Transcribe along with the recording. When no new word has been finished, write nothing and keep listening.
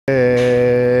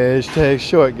Hashtag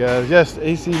short, guys. Yes, the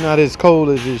AC not as cold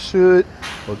as it should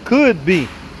or could be.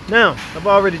 Now, I've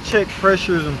already checked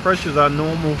pressures, and pressures are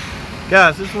normal.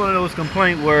 Guys, this is one of those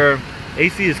complaints where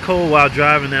AC is cold while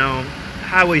driving down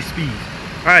highway speeds.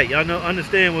 Alright, y'all know,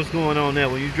 understand what's going on there.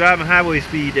 When you're driving highway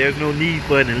speed, there's no need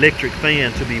for an electric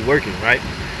fan to be working, right?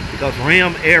 Because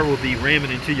ram air will be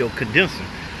ramming into your condenser.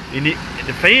 And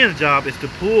the fan's job is to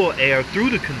pull air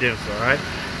through the condenser, alright?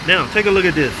 Now, take a look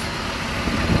at this.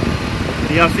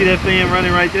 Do y'all see that fan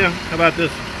running right there? How about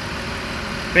this one?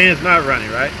 Fan's not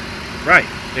running, right? Right.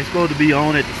 They're supposed to be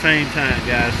on at the same time,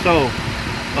 guys. So,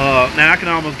 now I can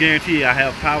almost guarantee you I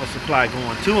have power supply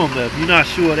going to them. But if you're not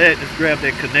sure of that, just grab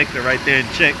that connector right there and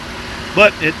check.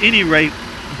 But at any rate,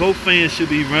 both fans should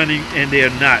be running, and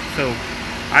they're not. So,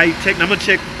 I'm gonna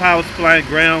check the power supply and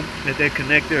ground at that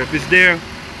connector. If it's there,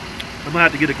 I'm gonna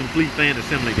have to get a complete fan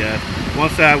assembly, guys.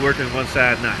 One side working, one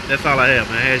side not. That's all I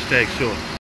have, man. Hashtag short.